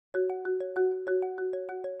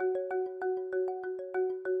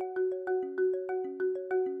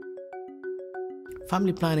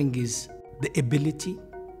Family planning is the ability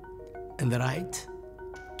and the right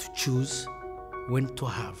to choose when to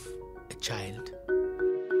have a child.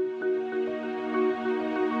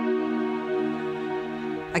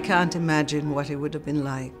 I can't imagine what it would have been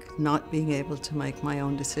like not being able to make my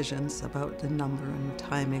own decisions about the number and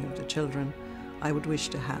timing of the children I would wish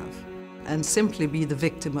to have, and simply be the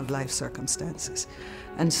victim of life circumstances.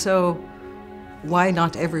 And so, why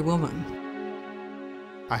not every woman?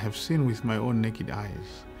 I have seen with my own naked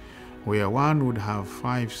eyes where one would have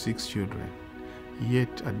 5, 6 children,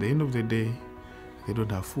 yet at the end of the day, they don't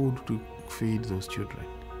have food to feed those children.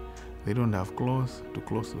 They don't have clothes to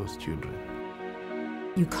clothe those children.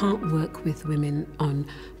 You can't work with women on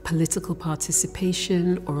political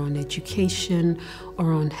participation or on education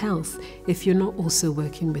or on health if you're not also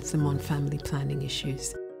working with them on family planning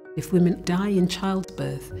issues. If women die in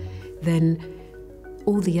childbirth, then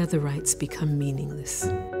all the other rights become meaningless.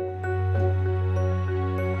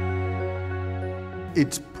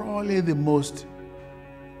 It's probably the most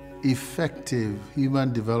effective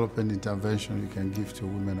human development intervention you can give to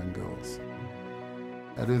women and girls.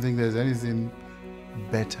 I don't think there's anything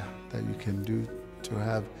better that you can do to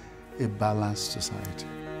have a balanced society.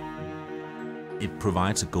 It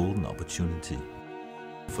provides a golden opportunity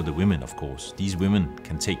for the women, of course. These women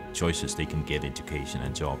can take choices, they can get education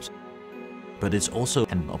and jobs. But it's also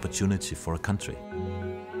an opportunity for a country.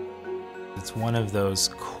 It's one of those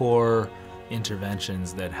core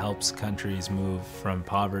interventions that helps countries move from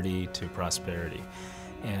poverty to prosperity.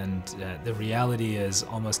 And the reality is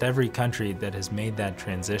almost every country that has made that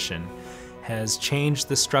transition has changed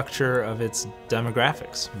the structure of its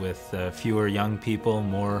demographics with fewer young people,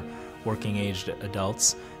 more working-aged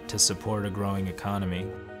adults to support a growing economy.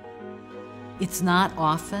 It's not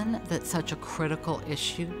often that such a critical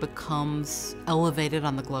issue becomes elevated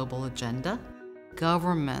on the global agenda.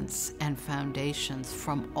 Governments and foundations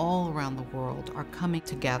from all around the world are coming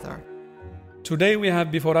together. Today we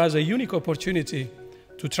have before us a unique opportunity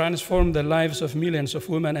to transform the lives of millions of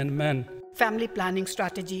women and men. Family planning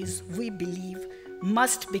strategies, we believe,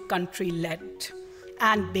 must be country-led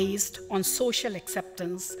and based on social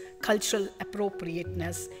acceptance, cultural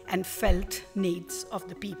appropriateness, and felt needs of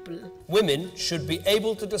the people. Women should be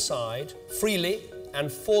able to decide freely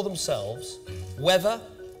and for themselves whether,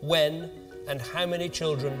 when, and how many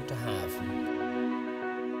children to have.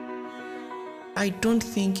 I don't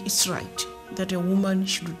think it's right that a woman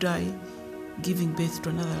should die giving birth to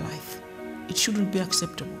another life. It shouldn't be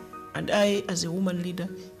acceptable. And I, as a woman leader,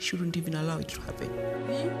 shouldn't even allow it to happen.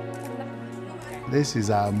 This is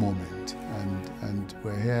our moment, and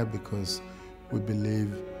we're here because we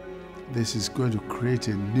believe this is going to create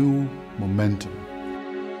a new momentum.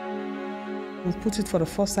 We've put it for the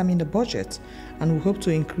first time in the budget, and we hope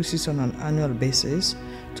to increase it on an annual basis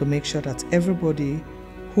to make sure that everybody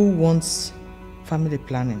who wants family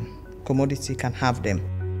planning commodity can have them.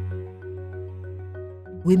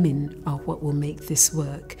 Women are what will make this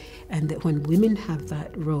work, and that when women have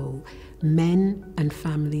that role, men and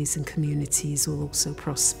families and communities will also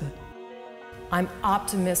prosper. I'm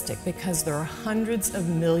optimistic because there are hundreds of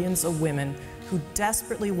millions of women who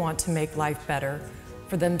desperately want to make life better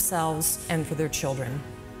for themselves and for their children.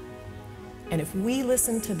 And if we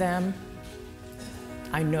listen to them,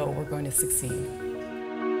 I know we're going to succeed.